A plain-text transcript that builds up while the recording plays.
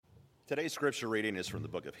Today's scripture reading is from the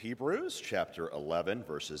book of Hebrews, chapter 11,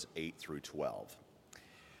 verses 8 through 12.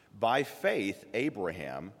 By faith,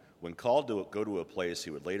 Abraham, when called to go to a place he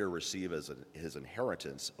would later receive as his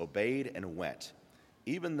inheritance, obeyed and went,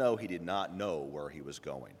 even though he did not know where he was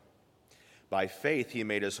going. By faith, he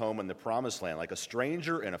made his home in the promised land, like a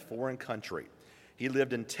stranger in a foreign country. He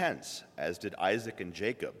lived in tents, as did Isaac and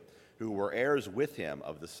Jacob, who were heirs with him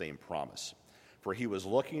of the same promise. For he was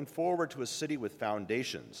looking forward to a city with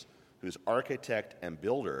foundations, whose architect and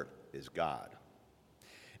builder is God.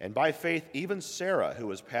 And by faith, even Sarah, who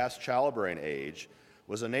was past childbearing age,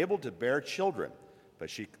 was enabled to bear children,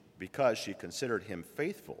 because she considered him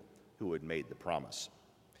faithful who had made the promise.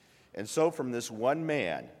 And so from this one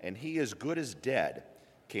man, and he as good as dead,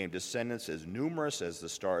 came descendants as numerous as the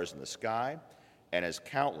stars in the sky, and as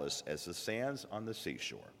countless as the sands on the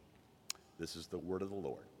seashore. This is the word of the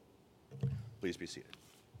Lord. Please be seated.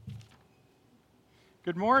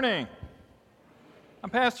 Good morning. I'm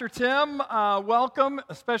Pastor Tim. Welcome,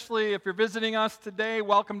 especially if you're visiting us today.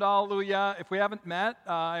 Welcome to Hallelujah. If we haven't met,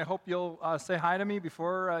 I hope you'll say hi to me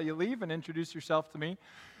before you leave and introduce yourself to me.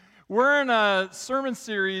 We're in a sermon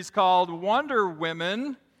series called Wonder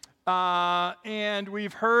Women, and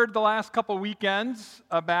we've heard the last couple weekends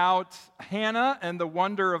about Hannah and the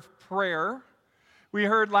wonder of prayer. We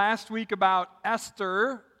heard last week about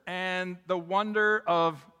Esther and the wonder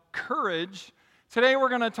of courage. Today we're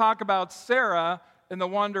going to talk about Sarah and the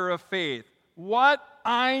wonder of faith. What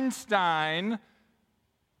Einstein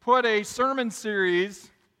put a sermon series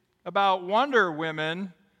about Wonder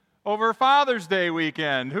Women over Father's Day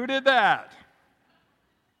weekend? Who did that?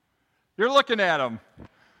 You're looking at them.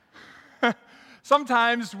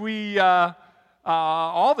 Sometimes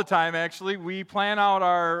all the time actually, we plan out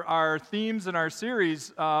our themes and our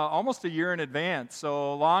series almost a year in advance.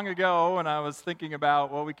 So long ago, when I was thinking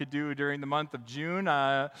about what we could do during the month of June,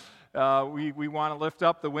 we want to lift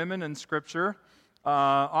up the women in Scripture.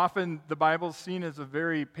 Often the Bible's seen as a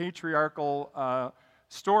very patriarchal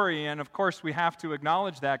story, and of course we have to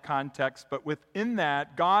acknowledge that context, but within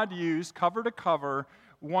that, God used cover to cover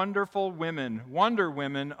wonderful women, wonder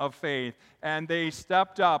women of faith, and they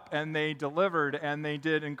stepped up and they delivered and they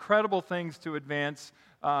did incredible things to advance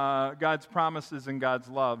God's promises and God's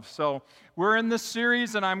love. So we're in this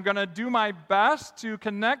series, and I'm going to do my best to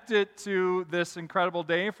connect it to this incredible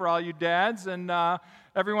day for all you dads. And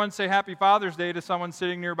everyone say Happy Father's Day to someone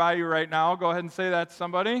sitting nearby you right now. Go ahead and say that to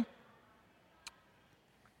somebody.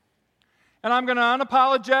 And I'm going to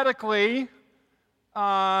unapologetically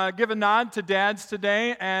give a nod to dads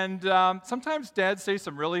today, and sometimes dads say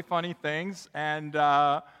some really funny things, and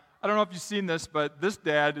I don't know if you've seen this, but this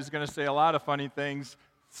dad is going to say a lot of funny things,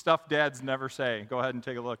 stuff dads never say. Go ahead and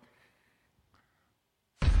take a look.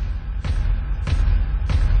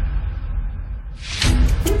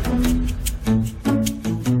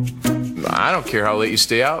 I don't care how late you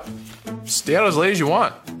stay out. Stay out as late as you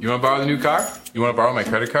want. You want to borrow the new car? You want to borrow my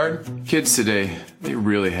credit card? Kids today, they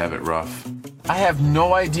really have it rough. I have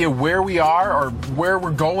no idea where we are or where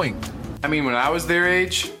we're going. I mean, when I was their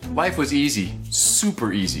age, life was easy.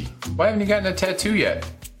 Super easy. Why haven't you gotten a tattoo yet?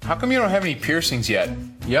 How come you don't have any piercings yet?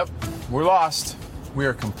 Yep, we're lost. We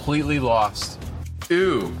are completely lost.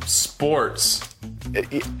 Ooh, sports.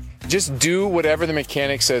 Just do whatever the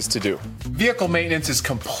mechanic says to do. Vehicle maintenance is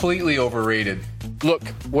completely overrated. Look,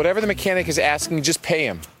 whatever the mechanic is asking, just pay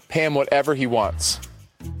him. Pay him whatever he wants.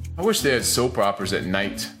 I wish they had soap operas at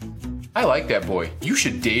night. I like that boy. You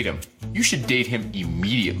should date him. You should date him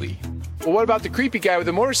immediately. Well, what about the creepy guy with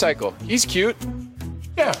the motorcycle? He's cute.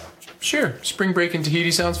 Yeah, sure. Spring break in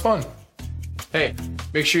Tahiti sounds fun. Hey,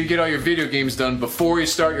 make sure you get all your video games done before you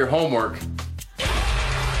start your homework.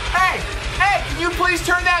 Hey, can you please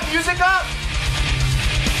turn that music up?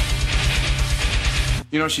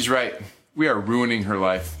 You know, she's right. We are ruining her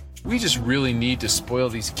life. We just really need to spoil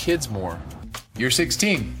these kids more. You're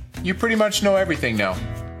 16. You pretty much know everything now.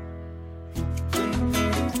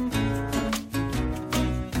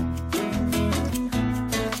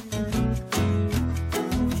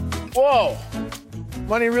 Whoa!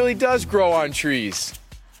 Money really does grow on trees.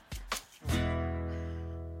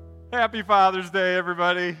 Happy Father's Day,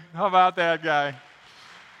 everybody. How about that guy?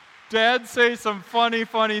 Dads say some funny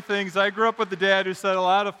things. I grew up with a dad who said a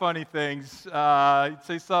lot of funny things. He'd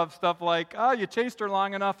say stuff like, "Oh, you chased her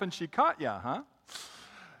long enough and she caught you, huh?"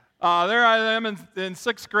 There I am in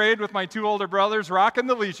sixth grade with my two older brothers rocking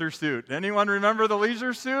the leisure suit. Anyone remember the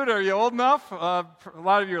leisure suit? Are you old enough? A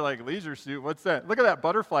lot of you are like, leisure suit? What's that? Look at that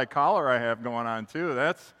butterfly collar I have going on, too.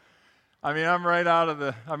 I'm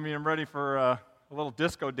ready for a little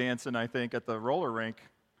disco dancing, I think, at the roller rink.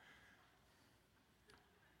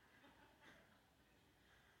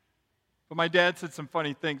 But my dad said some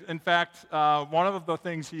funny things. In fact, one of the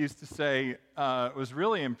things he used to say was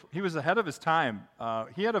really, he was ahead of his time.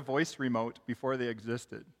 He had a voice remote before they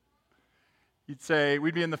existed. He'd say,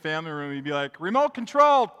 we'd be in the family room, he'd be like, remote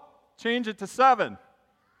control, change it to 7.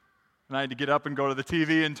 And I had to get up and go to the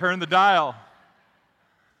TV and turn the dial.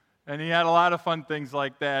 And he had a lot of fun things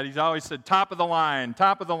like that. He's always said, top of the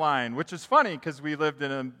line, which is funny because we lived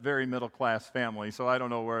in a very middle-class family, so I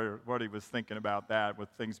don't know what he was thinking about that with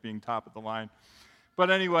things being top of the line.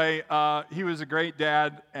 But anyway, he was a great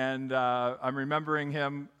dad, and I'm remembering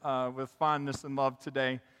him with fondness and love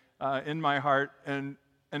today in my heart. And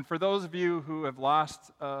for those of you who have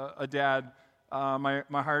lost a dad, my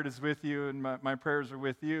heart is with you, and my prayers are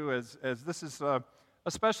with you as this is a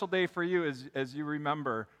special day for you as you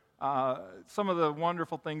remember some of the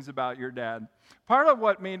wonderful things about your dad. Part of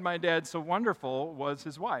what made my dad so wonderful was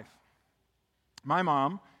his wife. My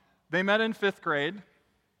mom, they met in 5th grade.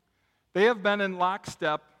 They have been in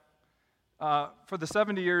lockstep for the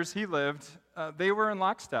 70 years he lived. They were in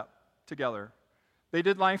lockstep together. They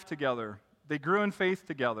did life together. They grew in faith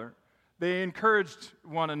together. They encouraged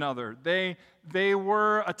one another. They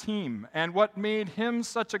were a team. And what made him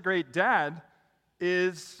such a great dad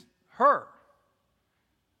is her.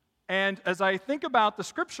 And as I think about the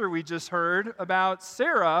scripture we just heard about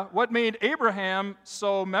Sarah, what made Abraham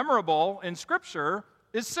so memorable in scripture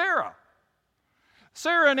is Sarah.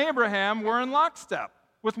 Sarah and Abraham were in lockstep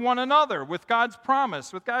with one another, with God's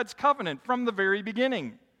promise, with God's covenant from the very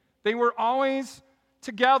beginning. They were always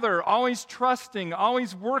together, always trusting,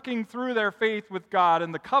 always working through their faith with God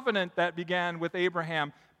and the covenant that began with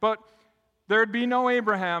Abraham. But there'd be no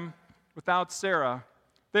Abraham without Sarah.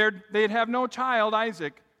 They'd have no child,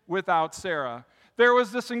 Isaac, without Sarah. There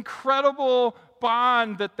was this incredible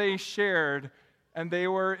bond that they shared, and they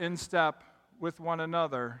were in step with one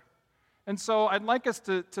another. And so I'd like us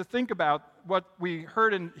to think about what we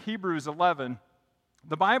heard in Hebrews 11,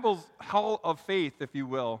 the Bible's hall of faith, if you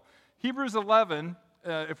will. Hebrews 11,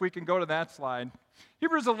 if we can go to that slide.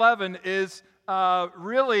 Hebrews 11 is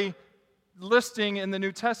really listing in the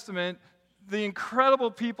New Testament the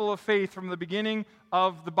incredible people of faith from the beginning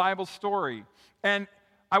of the Bible story. And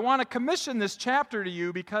I want to commission this chapter to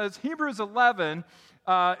you because Hebrews 11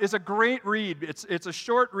 is a great read. It's a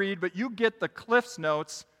short read, but you get the Cliff's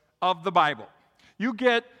Notes of the Bible. You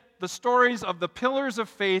get the stories of the pillars of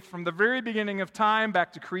faith from the very beginning of time,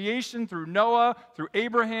 back to creation, through Noah, through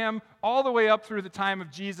Abraham, all the way up through the time of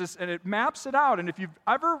Jesus, and it maps it out. And if you've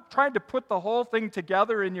ever tried to put the whole thing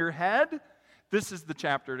together in your head, this is the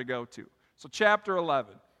chapter to go to. So chapter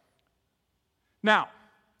 11. Now,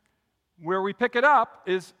 where we pick it up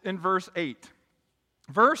is in verse 8.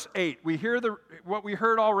 Verse 8, we hear what we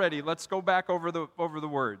heard already. Let's go back over the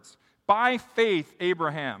words. By faith,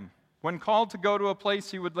 Abraham, when called to go to a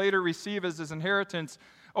place he would later receive as his inheritance,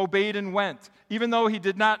 obeyed and went, even though he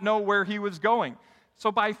did not know where he was going.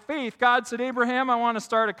 So by faith, God said, Abraham, I want to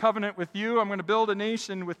start a covenant with you. I'm going to build a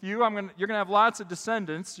nation with you. You're going to have lots of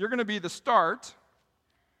descendants. You're going to be the start,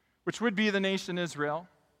 which would be the nation Israel.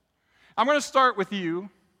 I'm going to start with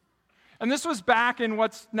you. And this was back in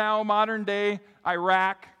what's now modern-day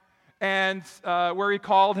Iraq, and where he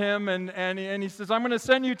called him, and he says, I'm going to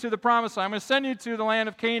send you to the promised land. I'm going to send you to the land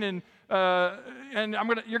of Canaan, and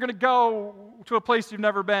you're going to go to a place you've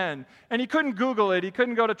never been. And he couldn't Google it. He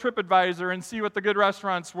couldn't go to TripAdvisor and see what the good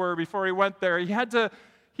restaurants were before he went there. He had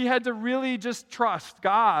to really just trust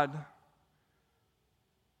God.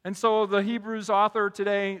 And so the Hebrews author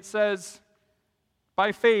today says,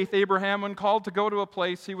 by faith, Abraham, when called to go to a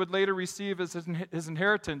place he would later receive as his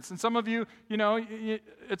inheritance. And some of you,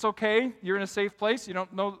 it's okay. You're in a safe place. You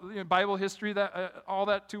don't know Bible history all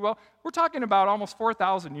that too well. We're talking about almost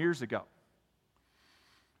 4,000 years ago.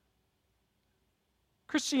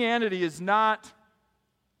 Christianity is not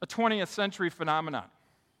a 20th century phenomenon.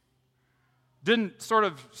 Didn't sort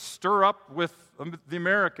of stir up with the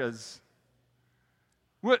Americas.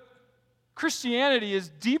 What Christianity is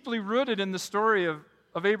deeply rooted in the story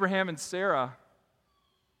of Abraham and Sarah.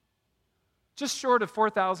 Just short of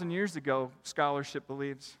 4,000 years ago, scholarship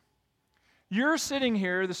believes. You're sitting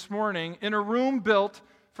here this morning in a room built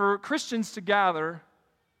for Christians to gather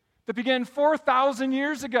that began 4,000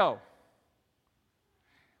 years ago.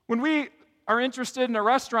 When we are interested in a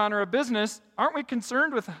restaurant or a business, aren't we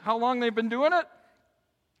concerned with how long they've been doing it?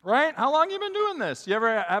 Right? How long have you been doing this? You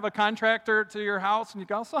ever have a contractor to your house and you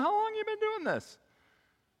go, so how long have you been doing this?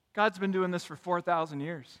 God's been doing this for 4,000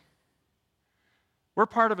 years. We're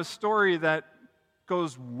part of a story that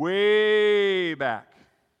goes way back.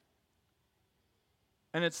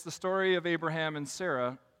 And it's the story of Abraham and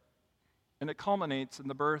Sarah, and it culminates in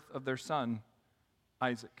the birth of their son,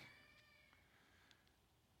 Isaac.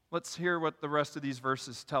 Let's hear what the rest of these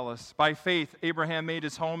verses tell us. By faith, Abraham made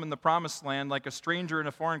his home in the promised land like a stranger in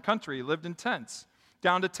a foreign country. He lived in tents.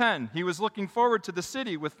 Down to 10, he was looking forward to the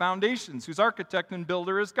city with foundations, whose architect and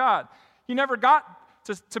builder is God. He never got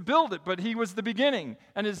to build it, but he was the beginning,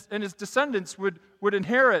 and his descendants would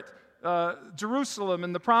inherit Jerusalem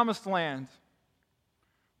and the promised land.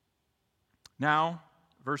 Now,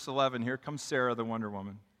 verse 11, here comes Sarah, the Wonder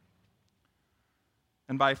Woman.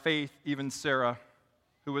 And by faith, even Sarah,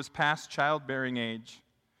 who was past childbearing age,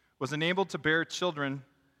 was enabled to bear children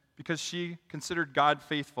because she considered God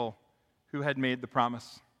faithful who had made the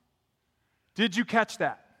promise. Did you catch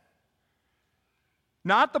that?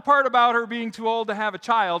 Not the part about her being too old to have a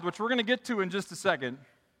child, which we're going to get to in just a second,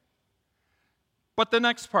 but the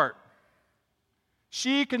next part.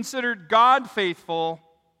 She considered God faithful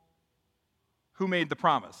who made the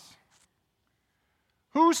promise.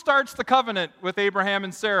 Who starts the covenant with Abraham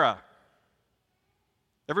and Sarah?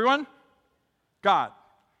 Everyone? God.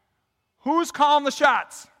 Who's calling the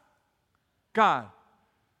shots? God.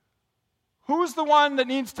 Who's the one that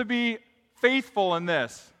needs to be faithful in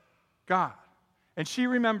this? God. And she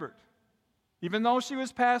remembered. Even though she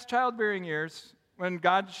was past childbearing years, when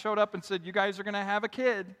God showed up and said, you guys are going to have a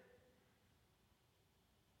kid,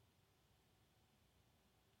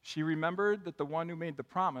 she remembered that the one who made the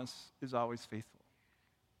promise is always faithful.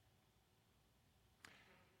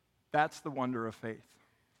 That's the wonder of faith.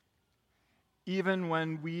 Even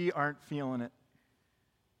when we aren't feeling it,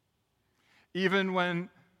 even when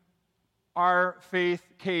our faith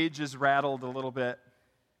cage is rattled a little bit,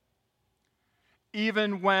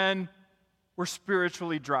 even when we're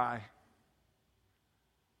spiritually dry,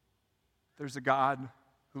 there's a God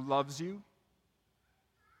who loves you,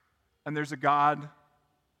 and there's a God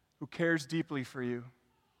who cares deeply for you,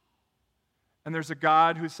 and there's a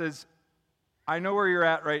God who says, I know where you're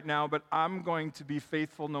at right now, but I'm going to be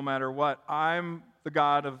faithful no matter what. I'm the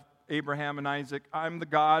God of Abraham and Isaac. I'm the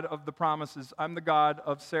God of the promises. I'm the God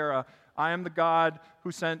of Sarah. I am the God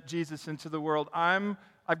who sent Jesus into the world. I've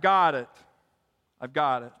got it. I've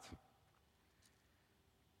got it.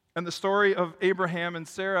 And the story of Abraham and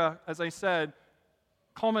Sarah, as I said,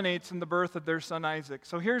 culminates in the birth of their son Isaac.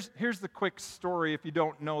 So here's the quick story if you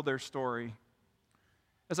don't know their story.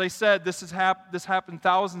 As I said, this happened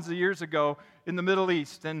thousands of years ago in the Middle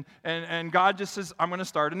East. And God just says, I'm going to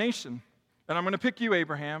start a nation. And I'm going to pick you,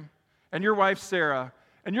 Abraham, and your wife, Sarah,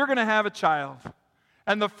 and you're going to have a child.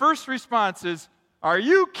 And the first response is, are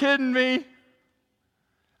you kidding me?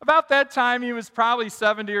 About that time, he was probably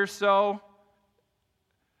 70 or so.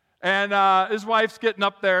 And his wife's getting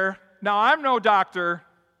up there. Now, I'm no doctor,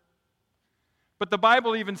 but the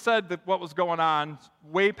Bible even said that what was going on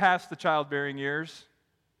way past the childbearing years.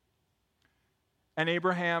 And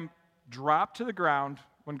Abraham dropped to the ground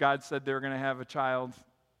when God said they were going to have a child,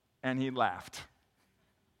 and he laughed.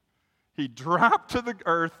 He dropped to the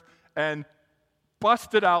earth and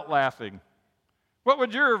busted out laughing. What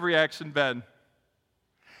would your reaction been?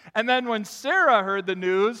 And then when Sarah heard the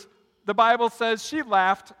news, the Bible says she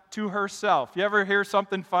laughed to herself. You ever hear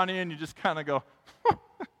something funny and you just kind of go,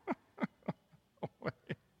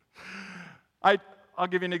 I'll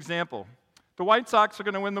give you an example. The White Sox are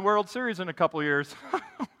going to win the World Series in a couple years.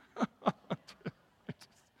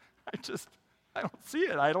 I don't see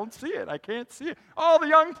it. I don't see it. I can't see it. All the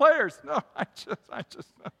young players. No, I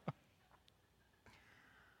just.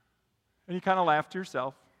 And you kind of laugh to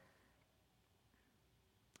yourself.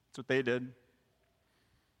 That's what they did.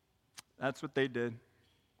 That's what they did.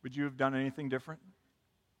 Would you have done anything different?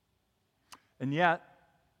 And yet,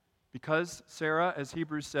 because Sarah, as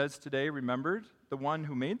Hebrews says today, remembered the one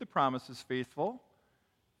who made the promises faithful,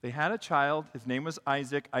 they had a child. His name was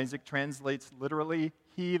Isaac. Isaac translates literally,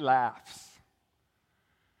 he laughs.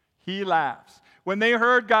 He laughs. When they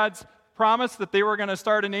heard God's promise that they were going to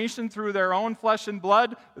start a nation through their own flesh and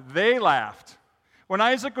blood, they laughed. When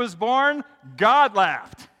Isaac was born, God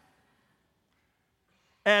laughed.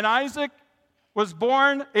 And Isaac was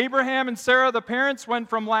born, Abraham and Sarah, the parents, went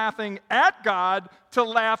from laughing at God to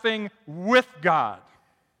laughing with God.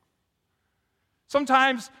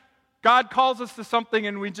 Sometimes God calls us to something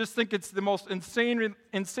and we just think it's the most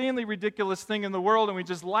insanely ridiculous thing in the world, and we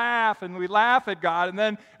just laugh and we laugh at God,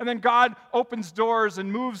 and then God opens doors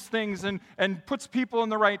and moves things and puts people in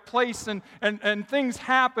the right place, and things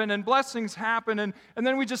happen and blessings happen, and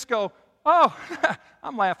then we just go, oh,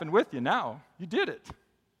 I'm laughing with you now. You did it.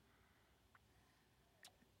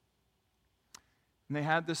 And they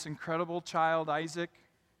had this incredible child, Isaac.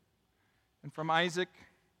 And from Isaac,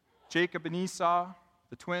 Jacob and Esau,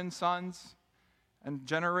 the twin sons, and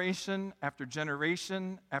generation after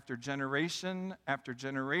generation after generation after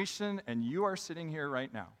generation, and you are sitting here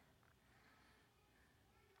right now.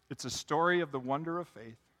 It's a story of the wonder of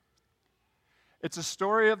faith. It's a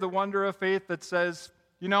story of the wonder of faith that says,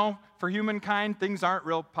 you know, for humankind, things aren't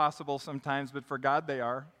real possible sometimes, but for God, they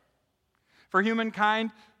are. For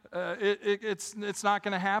humankind, it's not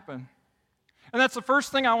going to happen. And that's the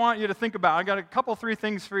first thing I want you to think about. I got three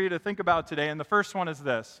things for you to think about today, and the first one is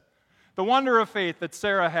this. The wonder of faith that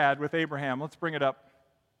Sarah had with Abraham. Let's bring it up.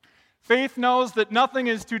 Faith knows that nothing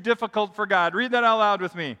is too difficult for God. Read that out loud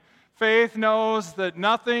with me. Faith knows that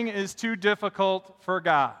nothing is too difficult for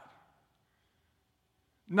God.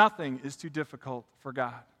 Nothing is too difficult for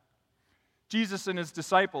God. Jesus and his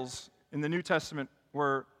disciples in the New Testament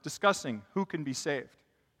were discussing who can be saved,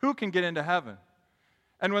 who can get into heaven.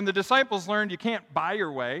 And when the disciples learned you can't buy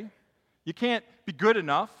your way, you can't be good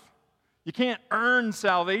enough, you can't earn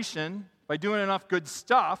salvation by doing enough good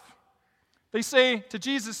stuff, they say to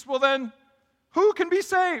Jesus, well then, who can be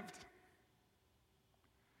saved?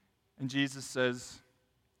 And Jesus says,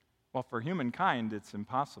 well, for humankind, it's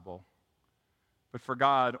impossible. But for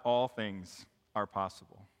God, all things are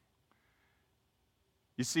possible.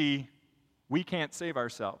 You see, we can't save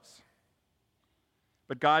ourselves.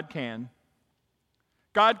 But God can.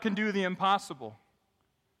 God can do the impossible.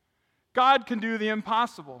 God can do the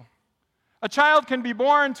impossible. A child can be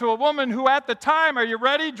born to a woman who at the time, are you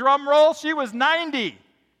ready? Drum roll, she was 90.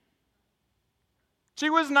 She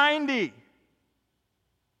was 90.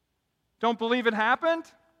 Don't believe it happened?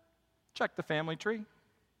 Check the family tree.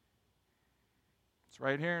 It's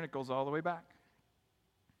right here and it goes all the way back.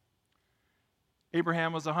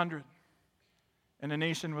 Abraham was 100, and a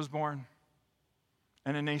nation was born.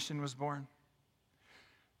 And a nation was born.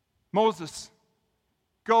 Moses,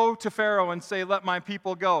 go to Pharaoh and say, let my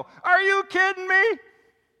people go. Are you kidding me?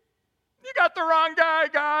 You got the wrong guy,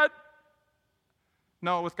 God.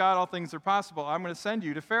 No, with God all things are possible. I'm going to send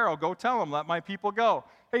you to Pharaoh. Go tell him, let my people go.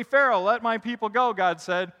 Hey, Pharaoh, let my people go, God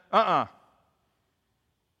said. And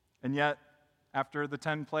yet, after the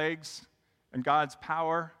 10 plagues and God's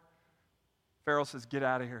power, Pharaoh says, get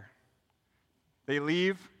out of here. They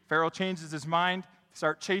leave. Pharaoh changes his mind.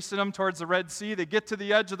 Start chasing them towards the Red Sea. They get to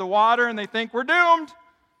the edge of the water and they think, we're doomed.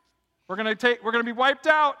 We're going to be wiped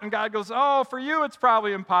out. And God goes, oh, for you it's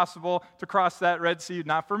probably impossible to cross that Red Sea.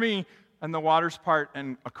 Not for me. And the waters part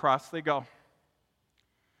and across they go.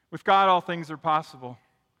 With God, all things are possible.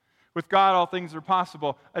 With God, all things are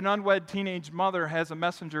possible. An unwed teenage mother has a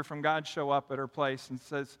messenger from God show up at her place and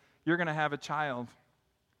says, you're going to have a child.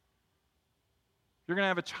 You're going to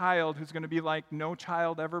have a child who's going to be like no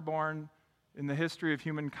child ever born in the history of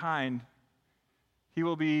humankind. He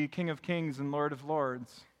will be King of Kings and Lord of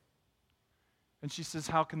Lords. And she says,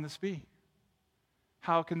 how can this be?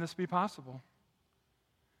 How can this be possible?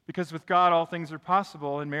 Because with God, all things are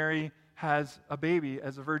possible, and Mary has a baby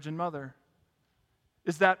as a virgin mother.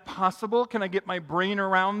 Is that possible? Can I get my brain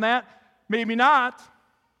around that? Maybe not.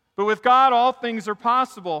 But with God, all things are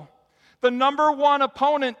possible. The number one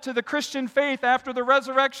opponent to the Christian faith after the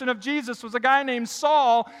resurrection of Jesus was a guy named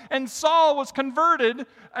Saul, and Saul was converted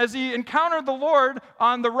as he encountered the Lord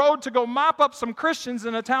on the road to go mop up some Christians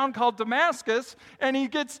in a town called Damascus, and he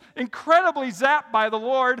gets incredibly zapped by the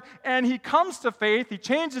Lord, and he comes to faith. He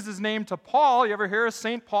changes his name to Paul. You ever hear of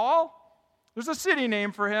St. Paul? There's a city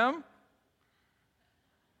name for him.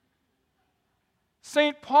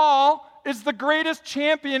 St. Paul is the greatest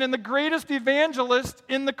champion and the greatest evangelist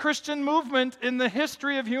in the Christian movement in the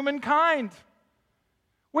history of humankind.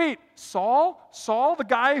 Wait, Saul? Saul, the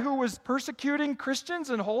guy who was persecuting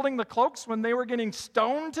Christians and holding the cloaks when they were getting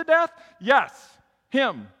stoned to death? Yes,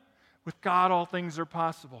 him. With God, all things are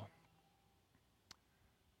possible.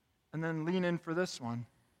 And then lean in for this one.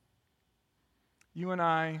 You and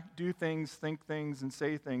I do things, think things, and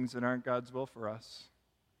say things that aren't God's will for us.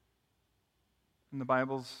 And the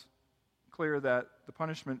Bible's clear that the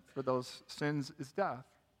punishment for those sins is death.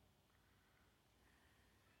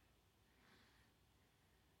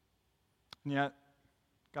 And yet,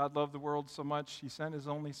 God loved the world so much, he sent his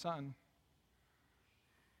only Son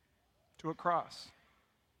to a cross.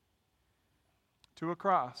 To a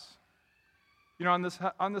cross. You know,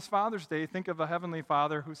 on this Father's Day, think of a heavenly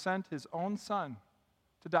Father who sent his own Son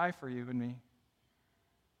to die for you and me.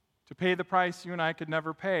 To pay the price you and I could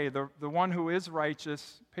never pay. The one who is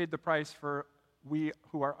righteous paid the price for we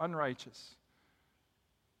who are unrighteous.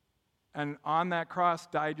 And on that cross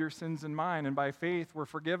died your sins and mine, and by faith we're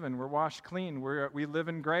forgiven, we're washed clean, we live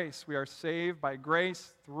in grace. We are saved by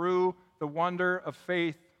grace through the wonder of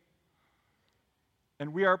faith.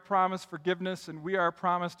 And we are promised forgiveness, and we are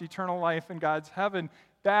promised eternal life in God's heaven.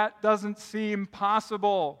 That doesn't seem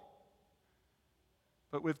possible.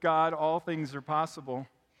 But with God, all things are possible.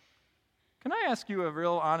 Can I ask you a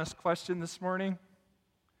real honest question this morning?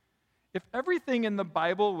 If everything in the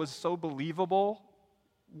Bible was so believable,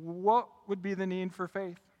 what would be the need for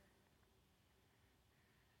faith?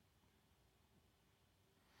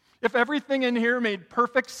 If everything in here made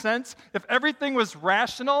perfect sense, if everything was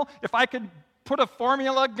rational, if I could put a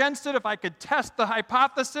formula against it, if I could test the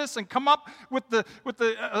hypothesis and come up with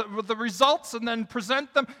the results and then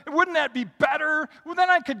present them, wouldn't that be better? Well, then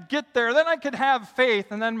I could get there. Then I could have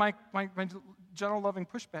faith. And then my gentle, loving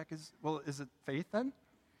pushback is, well, is it faith then?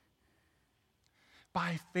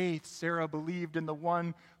 By faith, Sarah believed in the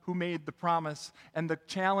one who made the promise. And the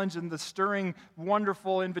challenge and the stirring,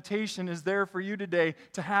 wonderful invitation is there for you today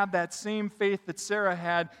to have that same faith that Sarah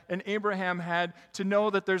had and Abraham had, to know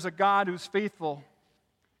that there's a God who's faithful,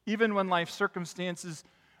 even when life circumstances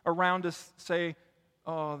around us say,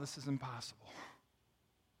 oh, this is impossible.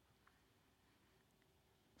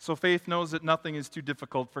 So faith knows that nothing is too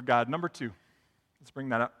difficult for God. Number 2, let's bring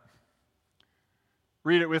that up.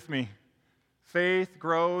 Read it with me. Faith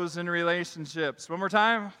grows in relationships. One more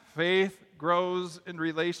time. Faith grows in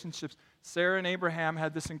relationships. Sarah and Abraham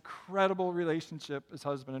had this incredible relationship as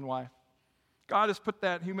husband and wife. God has put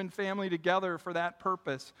that human family together for that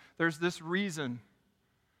purpose. There's this reason.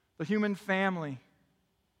 The human family.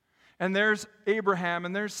 And there's Abraham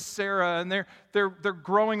and there's Sarah, and they're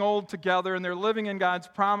growing old together, and they're living in God's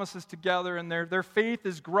promises together, and their faith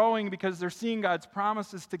is growing because they're seeing God's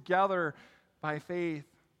promises together by faith.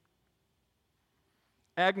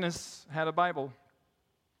 Agnes had a Bible,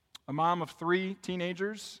 a mom of 3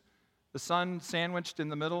 teenagers, the son sandwiched in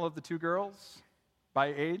the middle of the 2 girls by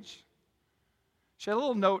age. She had a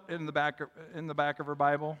little note in the back of her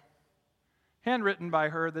Bible, handwritten by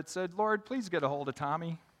her, that said, Lord, please get a hold of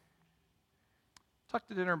Tommy.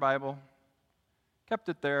 Tucked it in her Bible, kept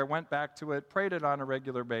it there, went back to it, prayed it on a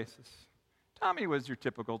regular basis. Tommy was your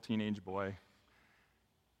typical teenage boy,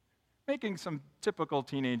 making some typical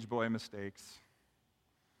teenage boy mistakes,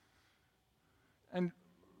 and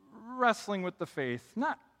wrestling with the faith,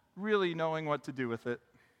 not really knowing what to do with it.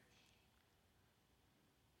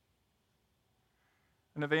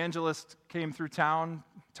 An evangelist came through town.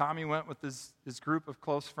 Tommy went with his group of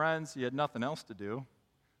close friends. He had nothing else to do,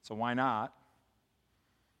 so why not?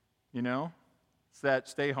 You know? It's that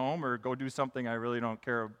stay home or go do something I really don't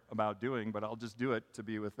care about doing, but I'll just do it to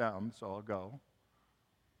be with them, so I'll go.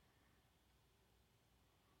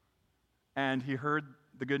 And he heard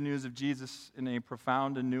the good news of Jesus in a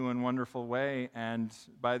profound and new and wonderful way, and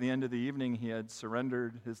by the end of the evening, he had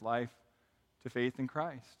surrendered his life to faith in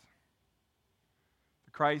Christ.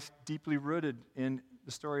 The Christ deeply rooted in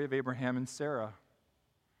the story of Abraham and Sarah.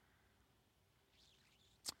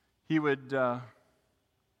 He would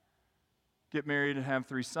get married and have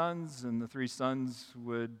 3 sons, and the 3 sons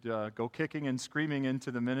would go kicking and screaming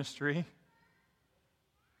into the ministry,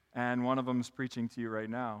 and one of them is preaching to you right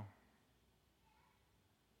now.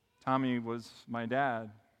 Tommy was my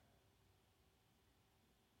dad.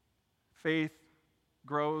 Faith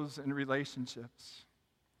grows in relationships.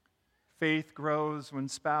 Faith grows when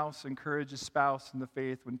spouse encourages spouse in the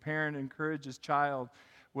faith, when parent encourages child,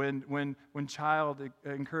 when child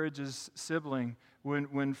encourages sibling,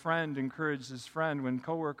 when friend encourages friend, when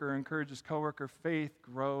coworker encourages coworker. Faith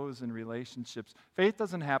grows in relationships. Faith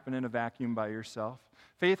doesn't happen in a vacuum by yourself.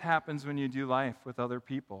 Faith happens when you do life with other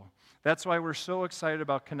people. That's why we're so excited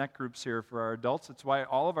about connect groups here for our adults. It's why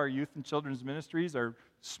all of our youth and children's ministries are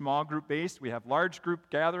small group based. We have large group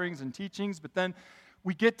gatherings and teachings, but then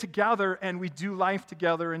we get together and we do life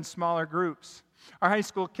together in smaller groups. Our high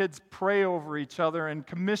school kids pray over each other and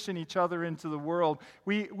commission each other into the world.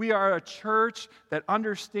 We are a church that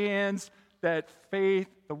understands that faith,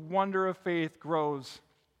 the wonder of faith, grows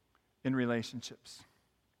in relationships.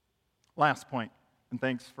 Last point, and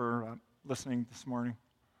thanks for listening this morning.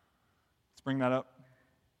 Let's bring that up.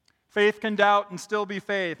 Faith can doubt and still be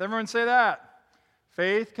faith. Everyone say that.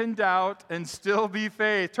 Faith can doubt and still be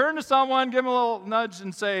faith. Turn to someone, give them a little nudge,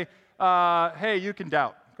 and say, hey, you can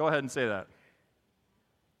doubt. Go ahead and say that.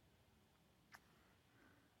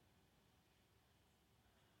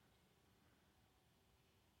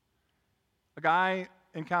 A guy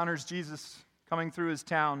encounters Jesus coming through his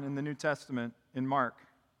town in the New Testament in Mark,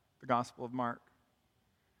 the Gospel of Mark.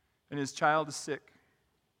 And his child is sick.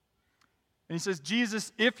 And he says,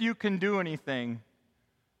 Jesus, if you can do anything,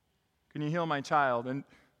 can you heal my child? And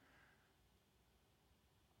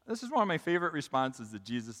this is one of my favorite responses that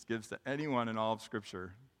Jesus gives to anyone in all of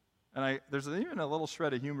Scripture. And there's even a little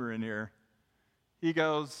shred of humor in here. He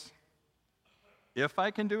goes, if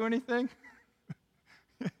I can do anything?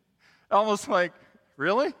 Almost like,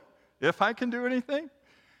 really? If I can do anything?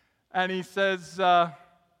 And he says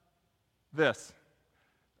this.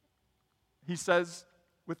 He says,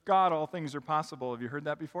 with God, all things are possible. Have you heard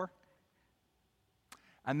that before?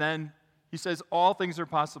 And then he says, all things are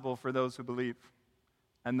possible for those who believe.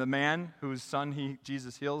 And the man whose son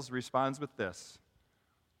Jesus heals responds with this.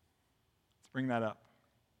 Let's bring that up.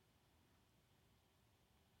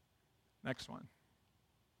 Next one.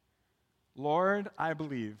 Lord, I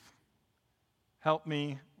believe. Help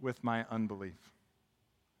me with my unbelief.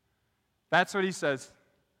 That's what he says.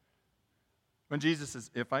 When Jesus says,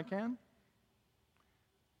 if I can,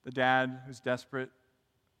 the dad who's desperate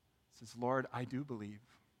says, Lord, I do believe.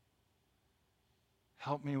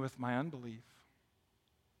 Help me with my unbelief.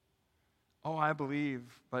 Oh, I believe,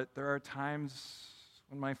 but there are times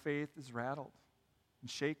when my faith is rattled and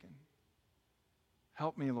shaken.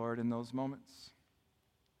 Help me, Lord, in those moments.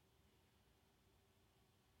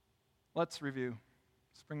 Let's review.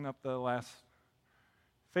 Let's bring up the last.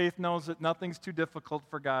 Faith knows that nothing's too difficult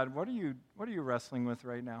for God. What are you wrestling with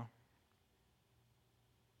right now?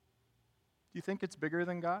 Do you think it's bigger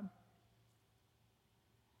than God?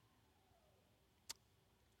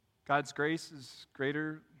 God's grace is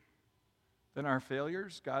greater than our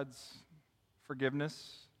failures. God's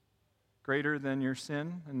forgiveness greater than your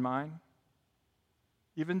sin and mine.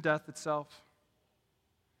 Even death itself.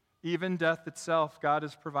 Even death itself, God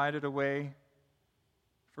has provided a way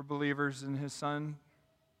for believers in His Son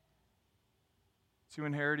to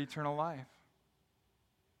inherit eternal life.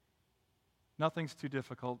 Nothing's too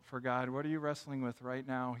difficult for God. What are you wrestling with right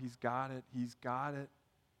now? He's got it. He's got it.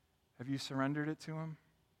 Have you surrendered it to Him?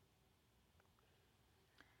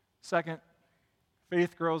 Second,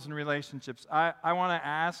 faith grows in relationships. I want to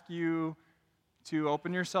ask you to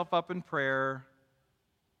open yourself up in prayer,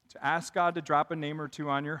 to ask God to drop a name or two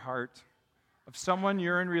on your heart of someone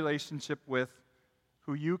you're in relationship with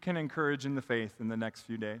who you can encourage in the faith in the next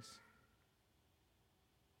few days.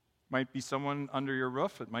 It might be someone under your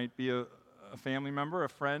roof. It might be a family member, a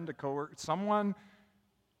friend, a coworker, someone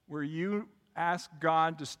where you ask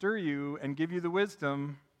God to stir you and give you the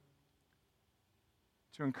wisdom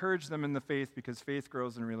to encourage them in the faith, because faith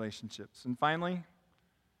grows in relationships. And finally,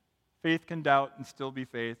 faith can doubt and still be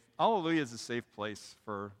faith. Hallelujah is a safe place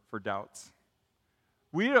for doubts.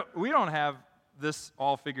 We don't have this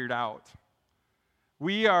all figured out.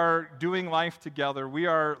 We are doing life together. We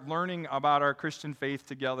are learning about our Christian faith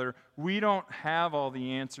together. We don't have all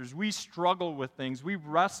the answers. We struggle with things. We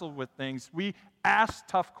wrestle with things. We ask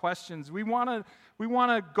tough questions. We want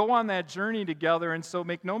to go on that journey together. And so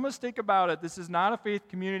make no mistake about it, this is not a faith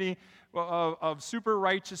community of super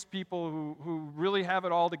righteous people who really have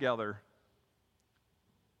it all together.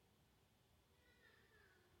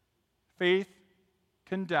 Faith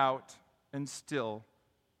can doubt and still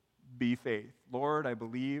be faith. Lord, I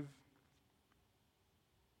believe.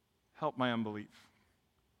 Help my unbelief.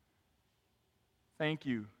 Thank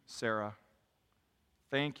you, Sarah.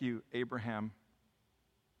 Thank you, Abraham,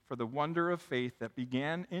 for the wonder of faith that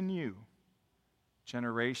began in you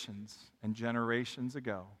generations and generations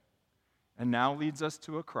ago, and now leads us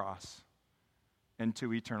to a cross and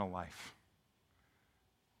to eternal life.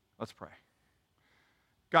 Let's pray.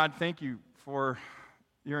 God, thank you for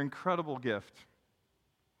your incredible gift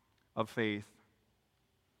of faith.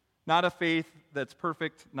 Not a faith that's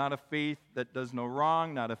perfect, not a faith that does no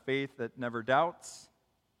wrong, not a faith that never doubts,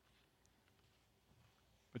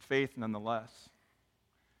 but faith nonetheless.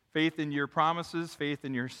 Faith in your promises, faith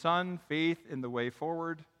in your Son, faith in the way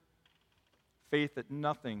forward, faith that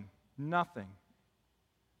nothing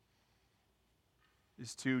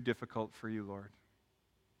is too difficult for you, Lord.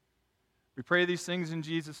 We pray these things in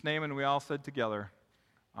Jesus' name, and we all said together,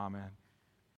 Amen.